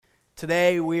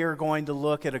Today we are going to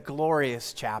look at a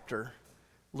glorious chapter,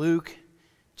 Luke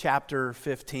chapter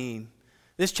 15.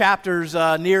 This chapter's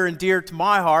near and dear to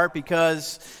my heart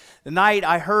because the night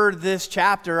I heard this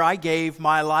chapter, I gave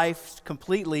my life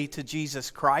completely to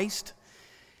Jesus Christ.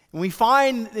 And we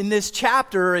find in this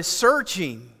chapter a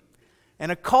searching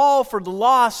and a call for the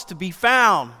lost to be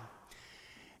found.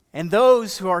 And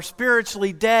those who are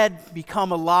spiritually dead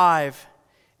become alive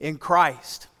in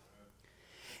Christ.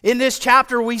 In this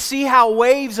chapter, we see how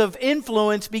waves of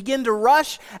influence begin to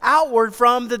rush outward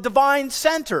from the divine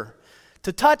center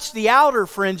to touch the outer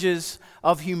fringes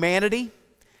of humanity.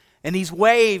 And these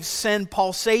waves send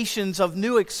pulsations of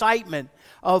new excitement,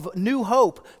 of new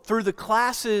hope through the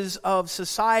classes of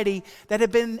society that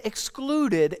have been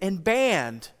excluded and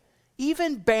banned,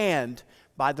 even banned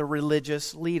by the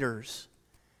religious leaders.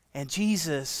 And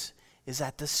Jesus is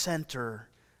at the center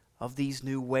of these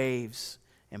new waves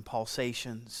and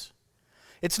pulsations.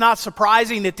 It's not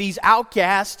surprising that these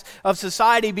outcasts of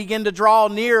society begin to draw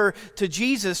near to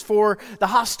Jesus, for the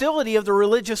hostility of the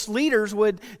religious leaders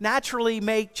would naturally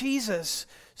make Jesus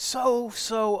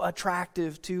so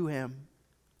attractive to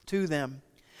them,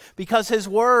 because his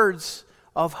words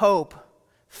of hope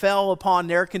fell upon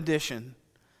their condition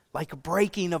like a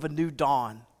breaking of a new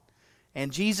dawn.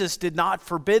 And Jesus did not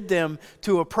forbid them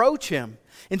to approach him.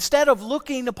 Instead of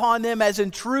looking upon them as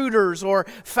intruders or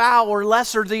foul or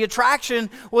lesser, the attraction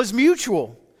was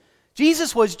mutual.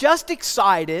 Jesus was just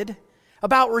excited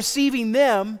about receiving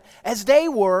them as they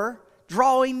were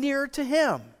drawing near to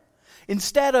him.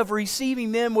 Instead of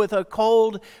receiving them with a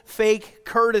cold, fake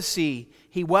courtesy,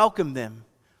 he welcomed them,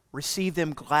 received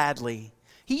them gladly.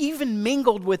 He even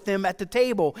mingled with them at the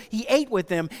table. He ate with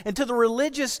them. And to the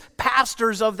religious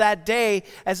pastors of that day,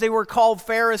 as they were called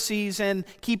Pharisees and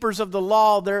keepers of the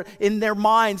law, in their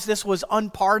minds this was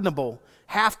unpardonable,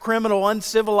 half criminal,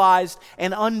 uncivilized,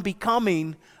 and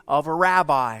unbecoming of a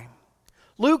rabbi.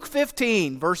 Luke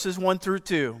 15, verses 1 through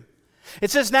 2.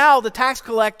 It says, "Now the tax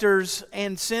collectors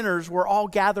and sinners were all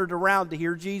gathered around to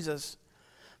hear Jesus.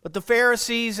 But the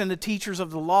Pharisees and the teachers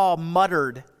of the law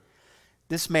muttered,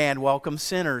 'This man welcomes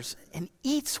sinners and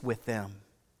eats with them.'"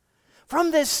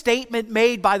 From this statement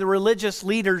made by the religious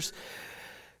leaders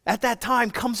at that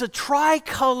time comes a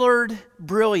tricolored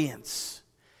brilliance,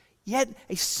 yet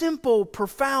a simple,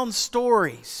 profound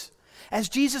stories. As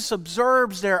Jesus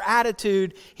observes their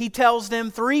attitude, he tells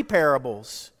them three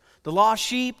parables: the lost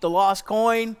sheep, the lost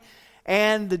coin,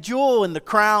 and the jewel in the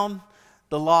crown,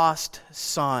 the lost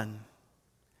son.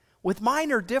 With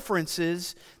minor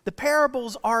differences, the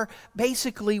parables are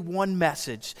basically one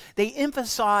message. They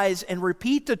emphasize and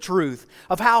repeat the truth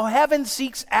of how heaven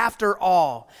seeks after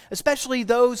all, especially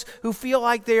those who feel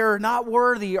like they are not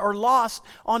worthy or lost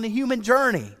on the human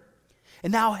journey.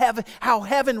 And now how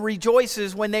heaven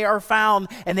rejoices when they are found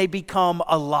and they become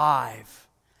alive.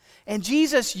 And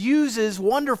Jesus uses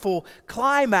wonderful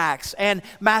climax and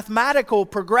mathematical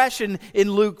progression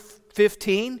in Luke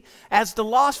 15, as the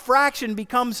lost fraction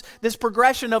becomes this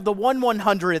progression of the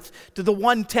 1/100th to the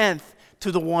 1/10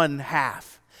 to the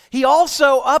 1/2. He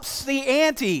also ups the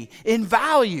ante in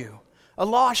value. A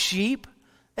lost sheep,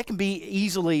 that can be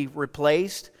easily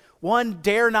replaced. One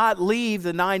dare not leave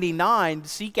the 99 to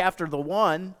seek after the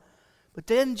one. But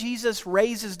then Jesus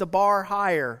raises the bar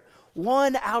higher.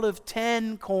 1 out of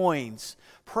 10 coins,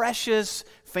 precious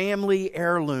family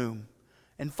heirloom.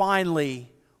 And finally,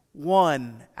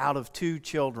 1 out of 2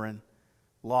 children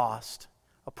lost,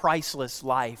 a priceless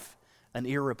life, an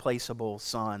irreplaceable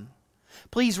son.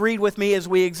 Please read with me as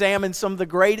we examine some of the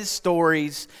greatest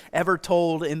stories ever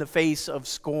told in the face of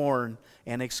scorn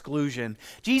and exclusion.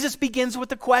 Jesus begins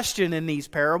with a question in these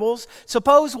parables.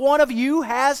 Suppose one of you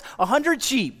has 100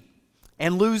 sheep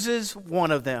and loses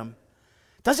one of them.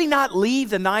 Does he not leave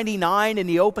the 99 in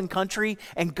the open country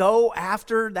and go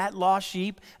after that lost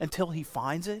sheep until he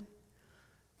finds it?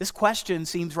 This question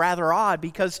seems rather odd,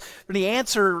 because the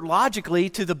answer logically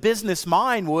to the business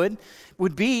mind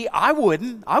would be, I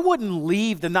wouldn't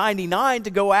leave the 99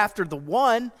 to go after the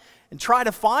one and try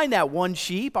to find that one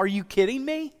sheep. Are you kidding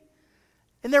me?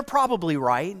 And they're probably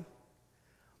right.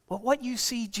 But what you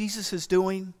see Jesus is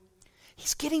doing,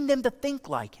 he's getting them to think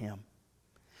like him.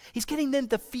 He's getting them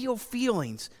to feel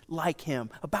feelings like him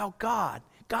about God.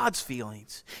 God's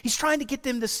feelings. He's trying to get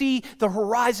them to see the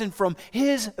horizon from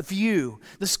his view.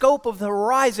 The scope of the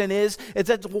horizon is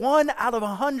that 1 out of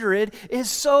 100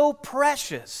 is so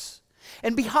precious.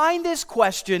 And behind this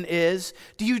question is,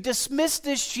 do you dismiss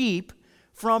this sheep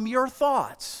from your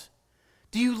thoughts?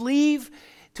 Do you leave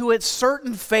to its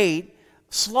certain fate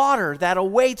slaughter that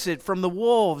awaits it from the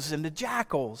wolves and the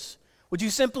jackals? Would you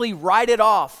simply write it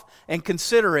off and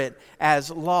consider it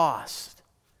as lost?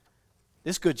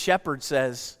 This good shepherd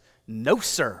says, "No,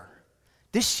 sir.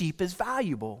 This sheep is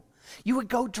valuable." You would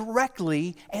go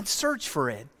directly and search for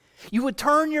it. You would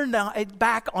turn your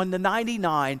back on the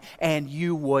 99 and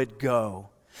you would go.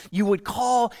 You would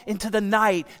call into the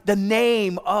night the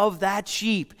name of that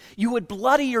sheep. You would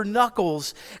bloody your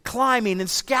knuckles, climbing and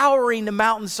scouring the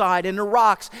mountainside and the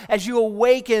rocks as you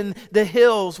awaken the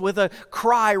hills with a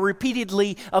cry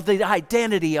repeatedly of the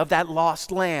identity of that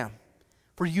lost lamb.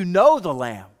 For you know the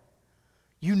lamb.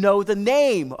 You know the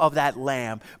name of that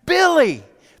lamb. Billy,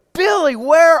 Billy,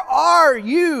 where are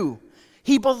you?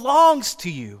 He belongs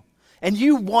to you, and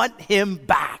you want him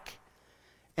back.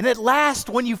 And at last,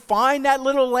 when you find that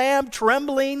little lamb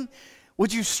trembling,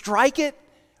 would you strike it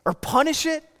or punish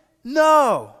it?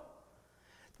 No.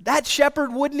 That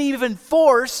shepherd wouldn't even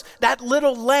force that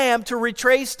little lamb to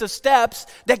retrace the steps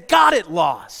that got it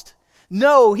lost.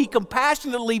 No, he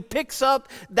compassionately picks up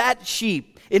that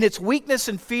sheep in its weakness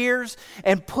and fears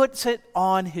and puts it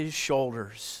on his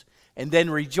shoulders, and then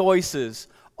rejoices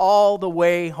all the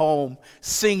way home,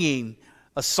 singing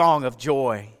a song of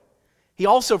joy. He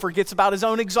also forgets about his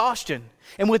own exhaustion.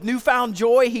 And with newfound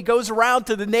joy, he goes around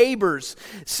to the neighbors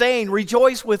saying,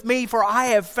 "Rejoice with me, for I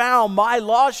have found my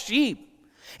lost sheep."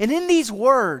 And in these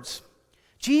words,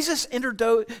 Jesus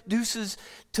introduces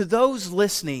to those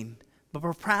listening the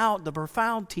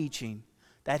profound teaching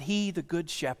that he, the good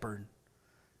shepherd,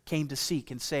 came to seek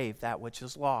and save that which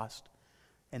is lost.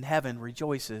 And heaven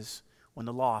rejoices when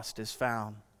the lost is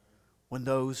found, when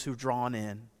those who are drawn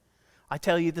in. I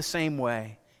tell you the same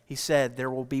way. He said there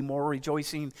will be more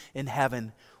rejoicing in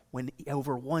heaven when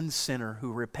over one sinner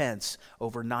who repents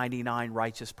over 99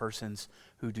 righteous persons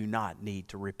who do not need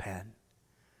to repent.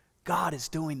 God is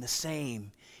doing the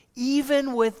same,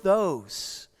 even with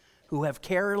those who have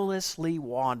carelessly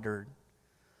wandered.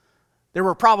 There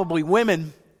were probably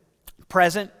women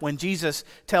present when Jesus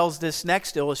tells this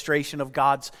next illustration of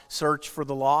God's search for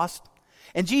the lost.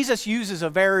 And Jesus uses a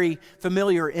very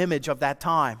familiar image of that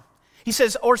time. He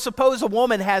says, "Or suppose a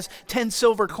woman has 10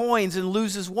 silver coins and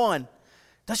loses one.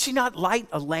 Does she not light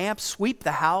a lamp, sweep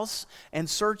the house, and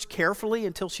search carefully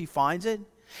until she finds it?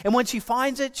 And when she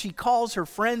finds it, she calls her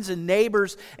friends and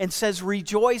neighbors and says,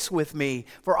 'Rejoice with me,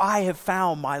 for I have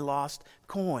found my lost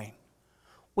coin.'"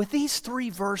 With these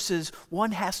three verses,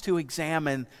 one has to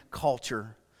examine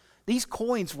culture. These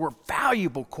coins were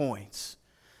valuable coins.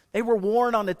 They were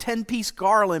worn on a 10-piece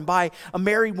garland by a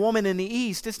married woman in the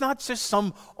East. It's not just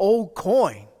some old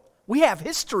coin. We have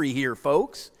history here,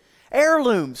 folks.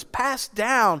 Heirlooms passed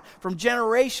down from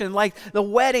generation like the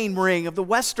wedding ring of the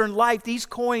Western life. These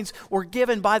coins were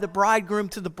given by the bridegroom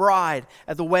to the bride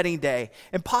at the wedding day.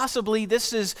 And possibly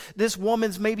this is this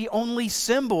woman's maybe only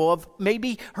symbol of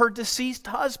maybe her deceased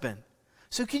husband.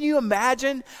 So can you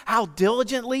imagine how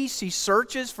diligently she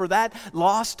searches for that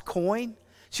lost coin?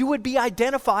 She would be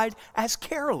identified as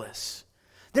careless.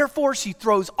 Therefore, she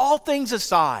throws all things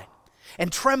aside, and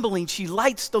trembling, she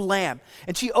lights the lamp,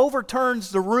 and she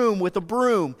overturns the room with a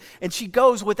broom, and she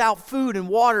goes without food and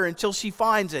water until she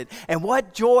finds it. And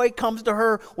what joy comes to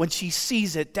her when she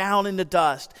sees it down in the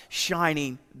dust,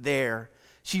 shining there.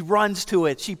 She runs to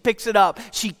it, she picks it up,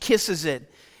 she kisses it,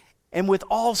 and with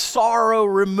all sorrow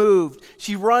removed,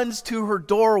 she runs to her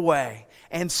doorway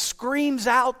and screams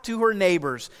out to her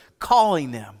neighbors,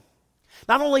 calling them.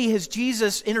 Not only has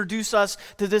Jesus introduced us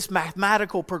to this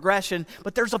mathematical progression,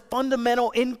 but there's a fundamental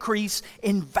increase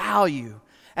in value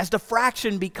as the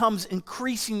fraction becomes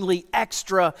increasingly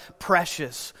extra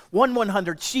precious.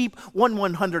 1/100th sheep,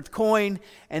 1/100th coin,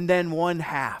 and then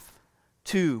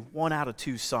 1/2. 1 out of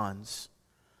 2 sons.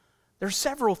 There's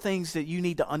several things that you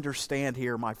need to understand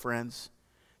here, my friends.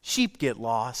 Sheep get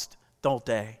lost, don't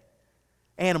they?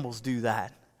 Animals do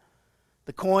that.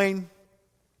 The coin,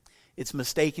 it's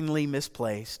mistakenly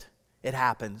misplaced. It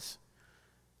happens.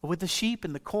 But with the sheep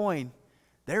and the coin,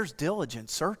 there's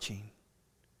diligent searching.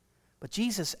 But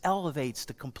Jesus elevates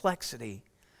the complexity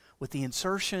with the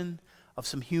insertion of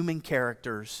some human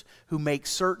characters who make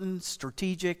certain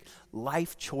strategic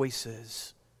life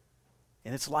choices.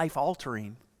 And it's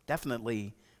life-altering,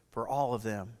 definitely, for all of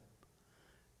them.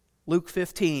 Luke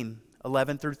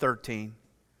 15:11 through 13.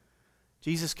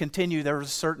 Jesus continued, "There was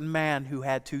a certain man who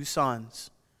had 2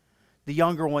 sons. The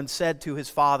younger one said to his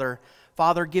father,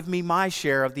 'Father, give me my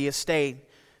share of the estate.'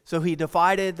 So he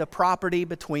divided the property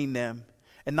between them.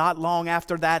 And not long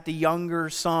after that, the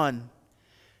younger son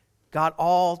got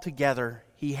all together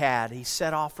he had. He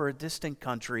set off for a distant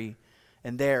country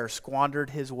and there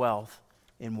squandered his wealth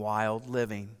in wild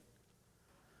living."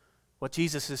 What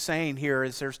Jesus is saying here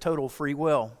is there's total free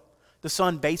will. The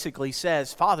son basically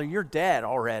says, "Father, you're dead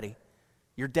already.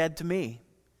 You're dead to me.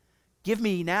 Give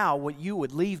me now what you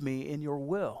would leave me in your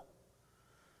will."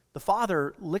 The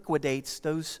father liquidates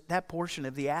that portion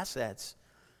of the assets.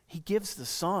 He gives the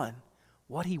son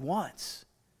what he wants,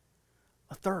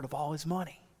 a third of all his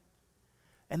money.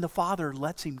 And the father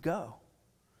lets him go.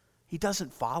 He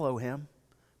doesn't follow him,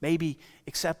 maybe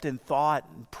except in thought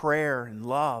and prayer and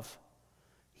love.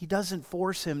 He doesn't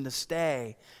force him to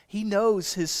stay. He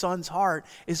knows his son's heart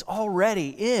is already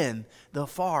in the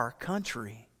far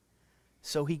country.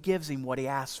 So he gives him what he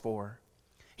asks for.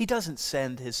 He doesn't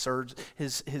send his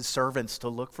servants to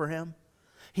look for him.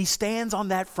 He stands on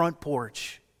that front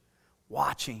porch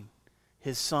watching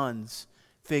his son's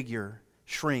figure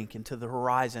shrink into the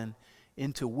horizon,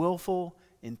 into willful,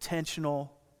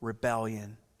 intentional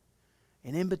rebellion.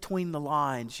 And in between the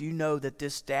lines, you know that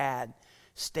this dad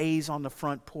stays on the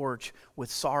front porch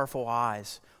with sorrowful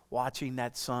eyes, watching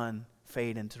that son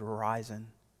fade into the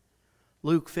horizon.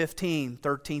 Luke 15,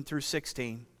 13 through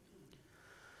 16.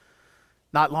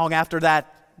 Not long after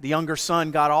that, the younger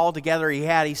son got all together he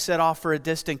had. He set off for a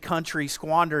distant country,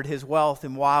 squandered his wealth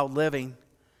in wild living.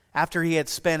 After he had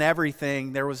spent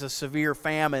everything, there was a severe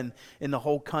famine in the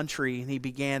whole country, and he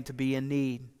began to be in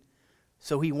need.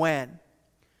 So he went.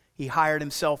 He hired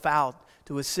himself out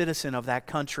to a citizen of that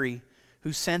country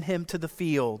who sent him to the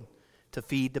field to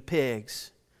feed the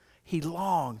pigs. He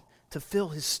longed to fill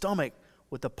his stomach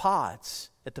with the pods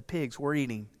that the pigs were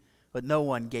eating, but no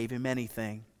one gave him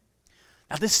anything.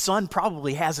 Now this son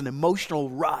probably has an emotional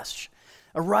rush,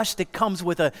 a rush that comes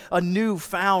with a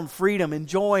newfound freedom,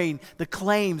 enjoying the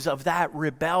claims of that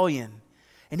rebellion.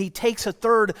 And he takes a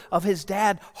third of his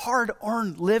dad's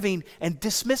hard-earned living and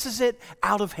dismisses it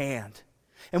out of hand.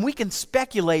 And we can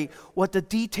speculate what the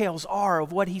details are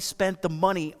of what he spent the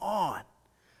money on.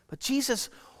 But Jesus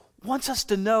wants us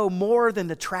to know more than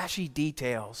the trashy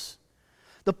details.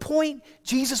 The point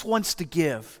Jesus wants to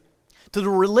give to the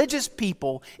religious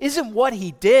people isn't what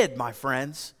he did, my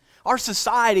friends. Our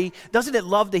society, doesn't it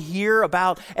love to hear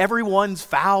about everyone's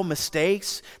foul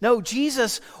mistakes? No,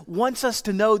 Jesus wants us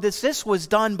to know that this was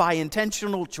done by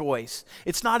intentional choice.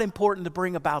 It's not important to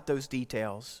bring about those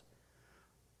details.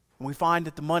 When we find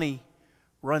that the money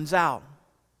runs out,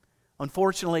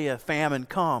 unfortunately a famine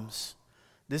comes.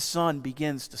 This son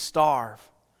begins to starve.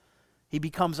 He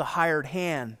becomes a hired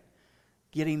hand,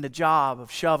 getting the job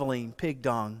of shoveling pig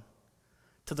dung.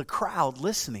 To the crowd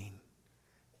listening,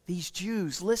 these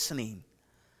Jews listening,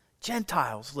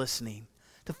 Gentiles listening,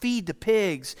 to feed the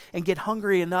pigs and get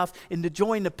hungry enough and to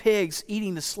join the pigs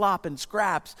eating the slop and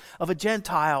scraps of a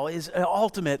Gentile is an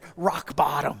ultimate rock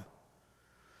bottom.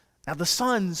 Now the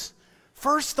son's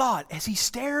first thought as he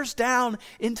stares down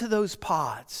into those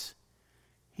pods,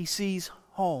 he sees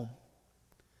home,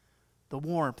 the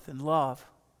warmth and love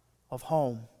of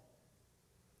home.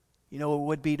 You know what it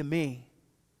would be to me?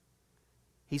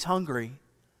 He's hungry,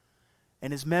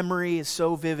 and his memory is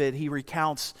so vivid. He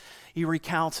recounts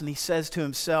and he says to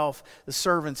himself, the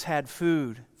servants had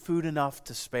food enough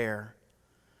to spare.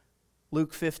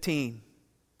 Luke 15,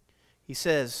 he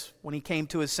says, when he came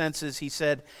to his senses, he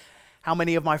said, "How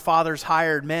many of my father's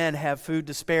hired men have food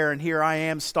to spare, and here I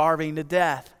am starving to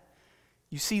death?"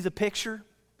 You see the picture?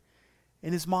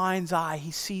 In his mind's eye,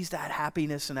 he sees that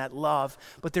happiness and that love,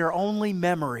 but they're only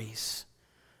memories.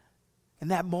 In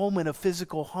that moment of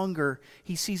physical hunger,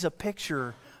 he sees a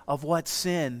picture of what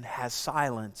sin has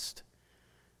silenced.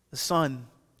 The son,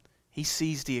 he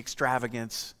sees the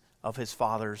extravagance of his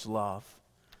father's love.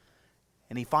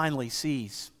 And he finally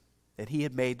sees that he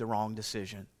had made the wrong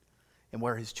decision and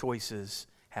where his choices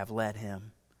have led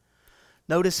him.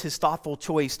 Notice his thoughtful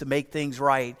choice to make things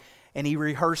right, and he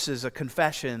rehearses a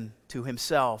confession to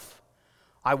himself.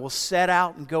 "I will set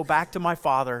out and go back to my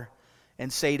father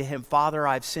and say to him, 'Father,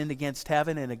 I've sinned against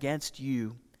heaven and against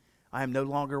you. I am no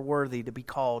longer worthy to be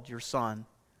called your son.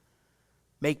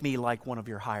 Make me like one of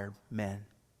your hired men.'"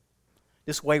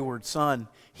 This wayward son,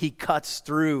 he cuts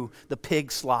through the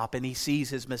pig slop and he sees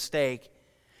his mistake.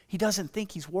 He doesn't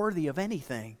think he's worthy of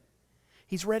anything.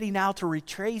 He's ready now to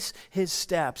retrace his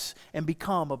steps and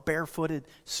become a barefooted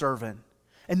servant.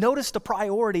 And notice the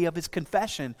priority of his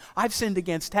confession. "I've sinned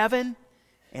against heaven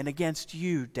and against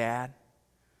you, Dad."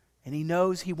 And he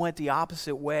knows he went the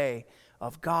opposite way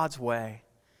of God's way.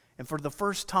 And for the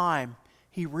first time,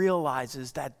 he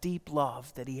realizes that deep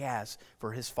love that he has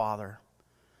for his father.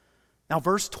 Now,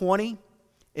 verse 20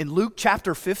 in Luke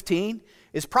chapter 15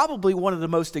 is probably one of the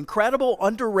most incredible,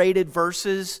 underrated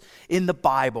verses in the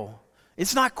Bible.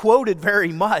 It's not quoted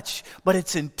very much, but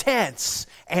it's intense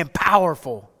and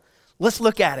powerful. Let's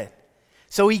look at it.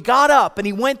 "So he got up and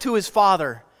he went to his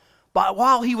father. But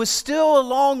while he was still a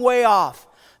long way off,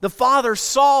 the father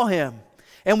saw him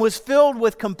and was filled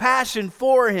with compassion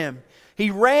for him. He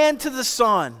ran to the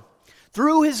Son,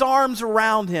 threw his arms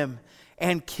around him,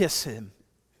 and kissed him.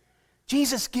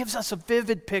 Jesus gives us a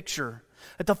vivid picture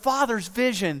at the Father's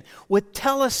vision with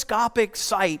telescopic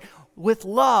sight, with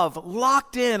love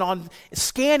locked in on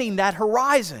scanning that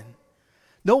horizon.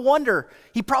 No wonder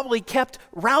he probably kept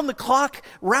round the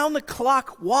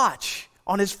clock watch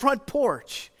on his front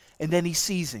porch. And then he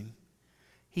sees him.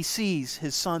 He sees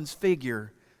his son's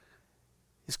figure.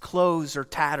 His clothes are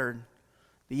tattered.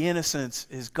 The innocence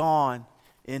is gone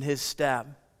in his step.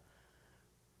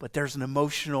 But there's an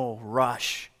emotional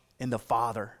rush in the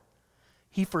father.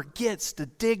 He forgets the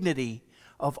dignity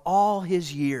of all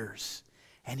his years.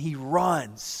 And he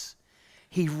runs.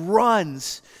 He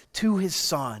runs to his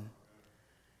son.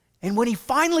 And when he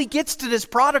finally gets to this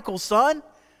prodigal son,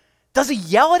 does he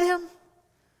yell at him?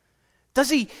 Does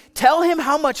he tell him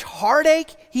how much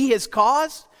heartache he has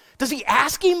caused? Does he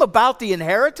ask him about the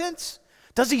inheritance?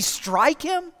 Does he strike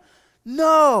him?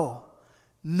 No.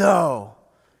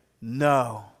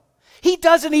 He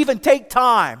doesn't even take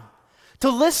time to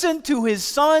listen to his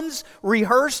son's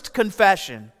rehearsed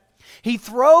confession. He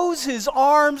throws his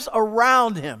arms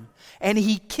around him and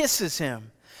he kisses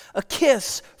him. A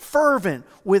kiss fervent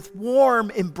with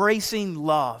warm, embracing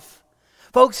love.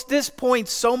 Folks, this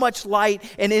points so much light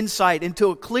and insight into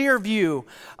a clear view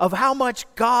of how much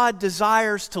God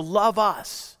desires to love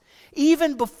us,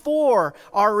 even before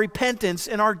our repentance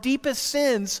and our deepest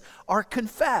sins are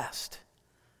confessed.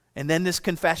 And then this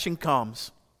confession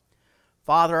comes.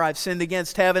 Father, I've sinned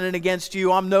against heaven and against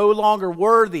you. I'm no longer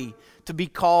worthy to be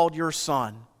called your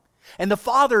son. And the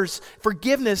Father's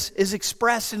forgiveness is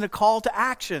expressed in a call to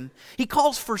action. He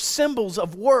calls for symbols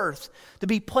of worth to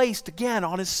be placed again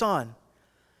on his son.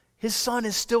 His son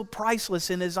is still priceless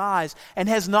in his eyes and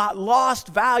has not lost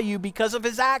value because of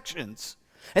his actions.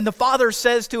 And the father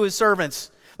says to his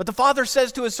servants,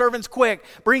 quick,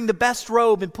 bring the best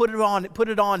robe and put it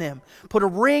on him. Put a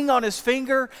ring on his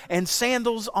finger and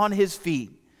sandals on his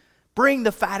feet. Bring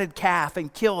the fatted calf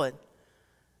and kill it.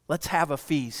 Let's have a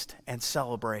feast and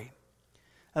celebrate.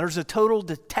 Now, there's a total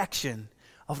detection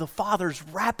of the father's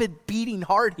rapid beating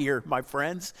heart here, my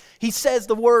friends. He says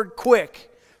the word quick.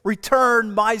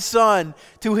 Return my son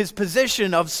to his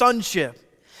position of sonship.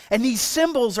 And these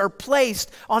symbols are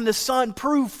placed on the son,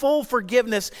 prove full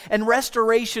forgiveness and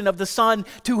restoration of the son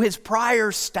to his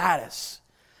prior status.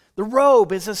 The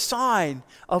robe is a sign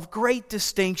of great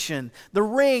distinction. The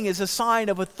ring is a sign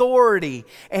of authority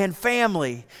and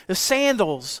family. The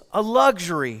sandals, a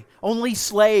luxury. Only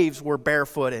slaves were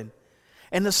barefooted.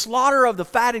 And the slaughter of the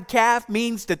fatted calf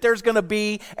means that there's going to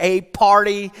be a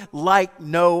party like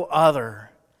no other.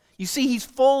 You see, he's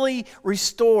fully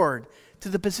restored to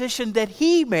the position that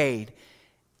he made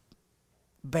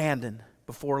abandoned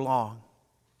before long.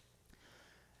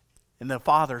 And the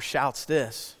father shouts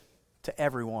this to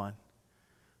everyone: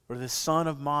 for this son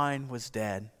of mine was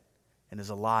dead and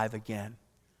is alive again.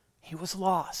 He was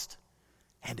lost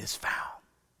and is found.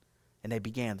 And they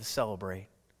began to celebrate.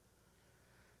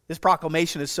 This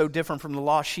proclamation is so different from the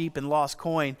lost sheep and lost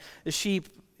coin. The sheep,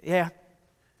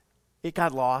 it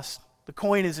got lost. The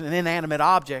coin is an inanimate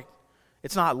object.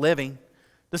 It's not living.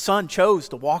 The son chose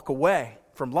to walk away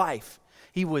from life.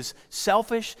 He was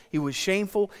selfish. He was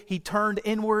shameful. He turned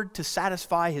inward to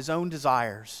satisfy his own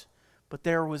desires. But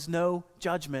there was no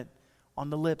judgment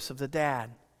on the lips of the dad.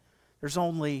 There's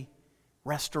only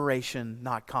restoration,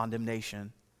 not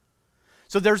condemnation.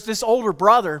 So there's this older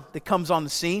brother that comes on the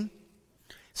scene.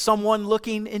 Someone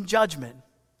looking in judgment.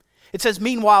 It says,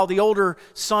 meanwhile, the older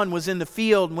son was in the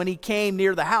field, and when he came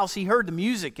near the house, he heard the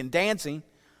music and dancing.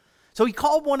 So he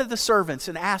called one of the servants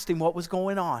and asked him what was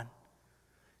going on.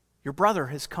 Your brother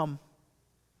has come,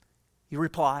 he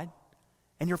replied,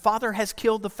 and your father has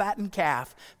killed the fattened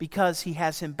calf because he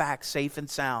has him back safe and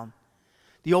sound.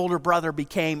 The older brother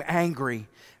became angry,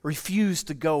 refused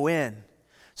to go in.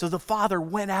 So the father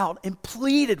went out and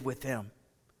pleaded with him.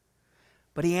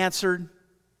 But he answered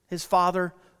his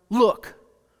father, look,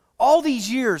 all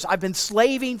these years I've been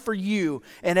slaving for you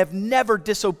and have never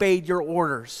disobeyed your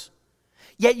orders.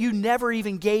 Yet you never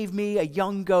even gave me a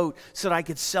young goat so that I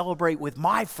could celebrate with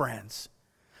my friends.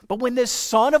 But when this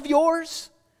son of yours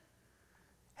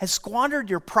has squandered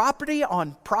your property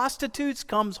on prostitutes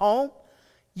comes home,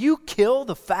 you kill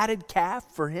the fatted calf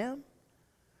for him?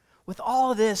 With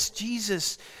all this,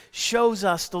 Jesus shows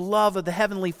us the love of the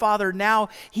Heavenly Father. Now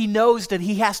he knows that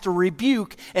he has to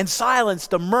rebuke and silence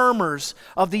the murmurs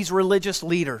of these religious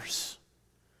leaders.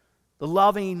 The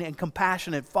loving and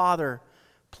compassionate Father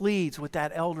pleads with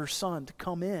that elder son to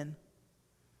come in.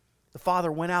 The father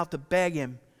went out to beg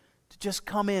him to just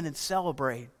come in and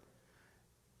celebrate.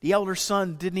 The elder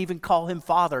son didn't even call him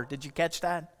father. Did you catch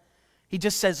that? He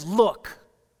just says, look.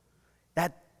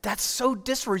 That's so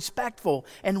disrespectful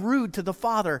and rude to the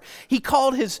father. He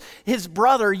called his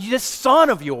brother, this son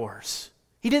of yours.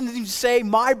 He didn't even say,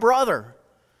 my brother.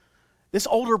 This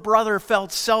older brother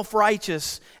felt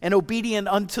self-righteous and obedient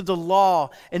unto the law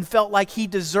and felt like he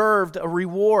deserved a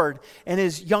reward, and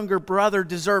his younger brother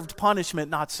deserved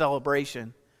punishment, not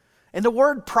celebration. And the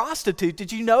word prostitute,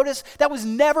 did you notice? That was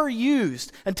never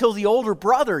used until the older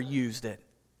brother used it.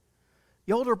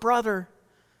 The older brother,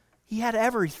 he had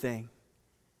everything,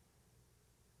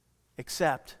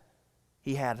 except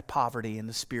he had poverty in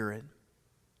the spirit.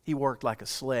 He worked like a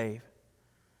slave.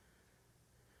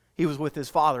 He was with his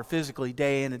father physically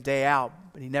day in and day out,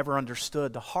 but he never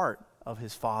understood the heart of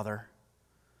his father.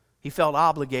 He felt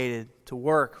obligated to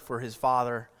work for his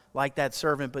father like that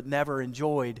servant, but never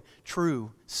enjoyed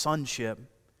true sonship.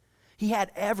 He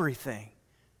had everything,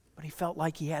 but he felt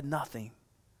like he had nothing.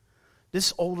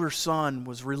 This older son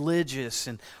was religious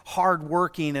and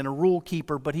hardworking and a rule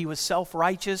keeper, but he was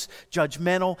self-righteous,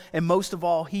 judgmental, and most of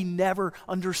all, he never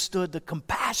understood the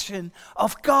compassion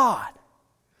of God.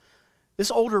 This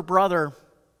older brother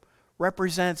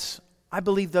represents, I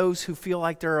believe, those who feel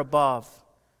like they're above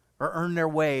or earn their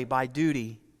way by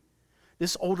duty.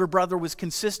 This older brother was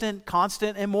consistent,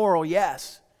 constant, and moral,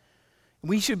 yes.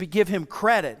 We should give him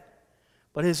credit,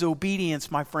 but his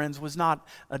obedience, my friends, was not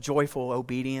a joyful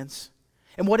obedience.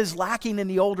 And what is lacking in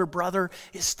the older brother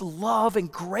is the love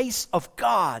and grace of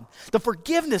God, the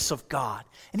forgiveness of God.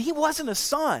 And he wasn't a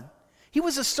son. He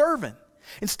was a servant.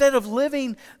 Instead of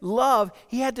living love,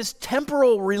 he had this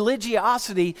temporal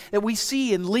religiosity that we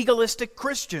see in legalistic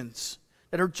Christians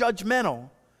that are judgmental.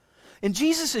 And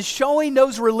Jesus is showing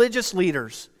those religious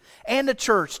leaders and the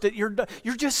church that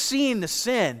you're just seeing the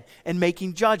sin and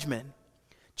making judgment.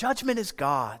 Judgment is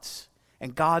God's,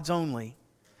 and God's only.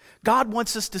 God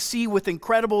wants us to see with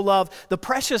incredible love the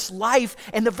precious life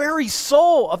and the very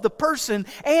soul of the person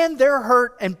and their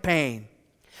hurt and pain.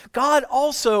 God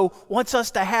also wants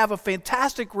us to have a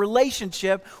fantastic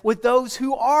relationship with those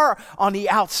who are on the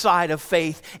outside of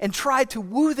faith and try to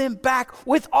woo them back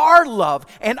with our love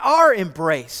and our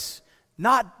embrace,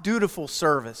 not dutiful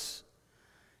service.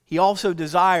 He also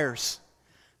desires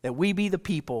that we be the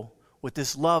people with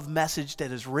this love message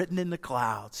that is written in the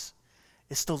clouds.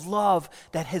 It's the love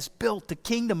that has built the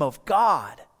kingdom of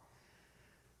God.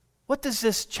 What does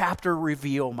this chapter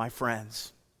reveal, my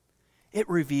friends? It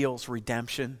reveals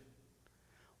redemption.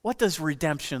 What does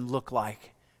redemption look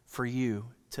like for you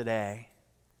today?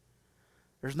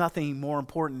 There's nothing more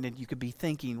important than you could be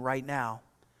thinking right now.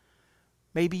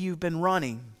 Maybe you've been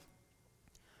running.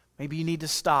 Maybe you need to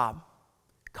stop,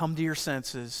 come to your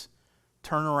senses,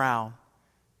 turn around,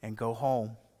 and go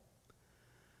home.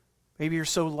 Maybe you're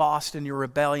so lost in your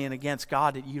rebellion against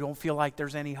God that you don't feel like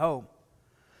there's any hope.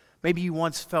 Maybe you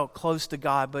once felt close to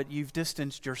God, but you've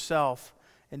distanced yourself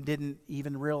and didn't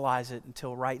even realize it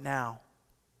until right now.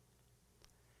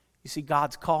 You see,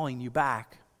 God's calling you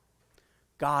back.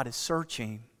 God is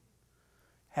searching.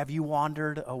 Have you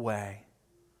wandered away?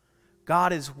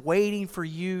 God is waiting for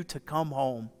you to come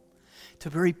home, to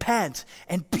repent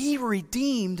and be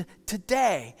redeemed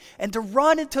today, and to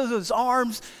run into those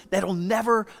arms that'll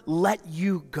never let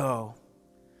you go.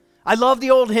 I love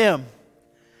the old hymn.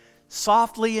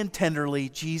 Softly and tenderly,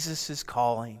 Jesus is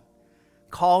calling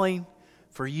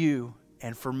for you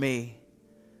and for me.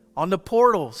 On the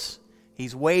portals,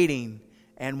 He's waiting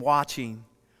and watching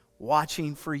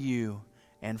for you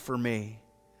and for me.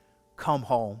 Come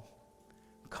home.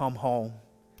 Come home.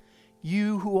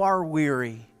 You who are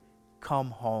weary,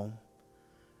 come home.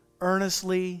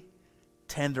 Earnestly,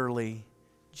 tenderly,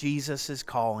 Jesus is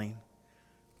calling,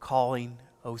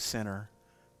 O sinner,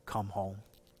 come home.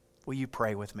 Will you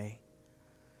pray with me?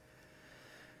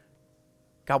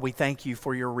 God, we thank you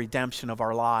for your redemption of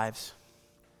our lives.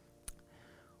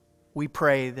 We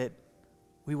pray that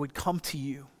we would come to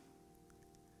you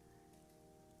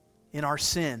in our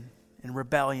sin and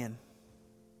rebellion,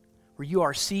 where you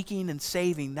are seeking and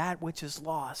saving that which is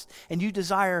lost. And you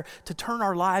desire to turn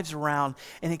our lives around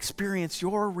and experience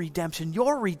your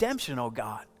redemption, oh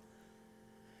God.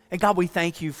 And God, we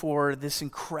thank you for these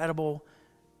incredible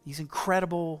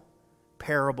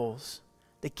parables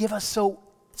that give us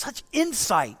such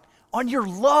insight on your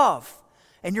love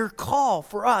and your call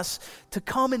for us to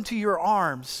come into your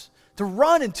arms, to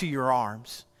run into your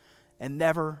arms, and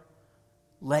never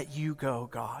let you go,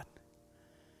 God.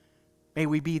 May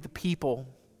we be the people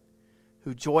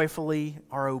who joyfully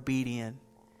are obedient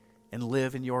and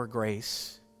live in your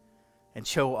grace and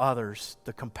show others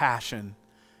the compassion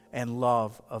and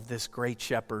love of this great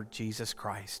shepherd, Jesus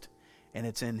Christ. And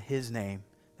it's in his name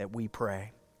that we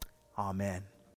pray. Amen.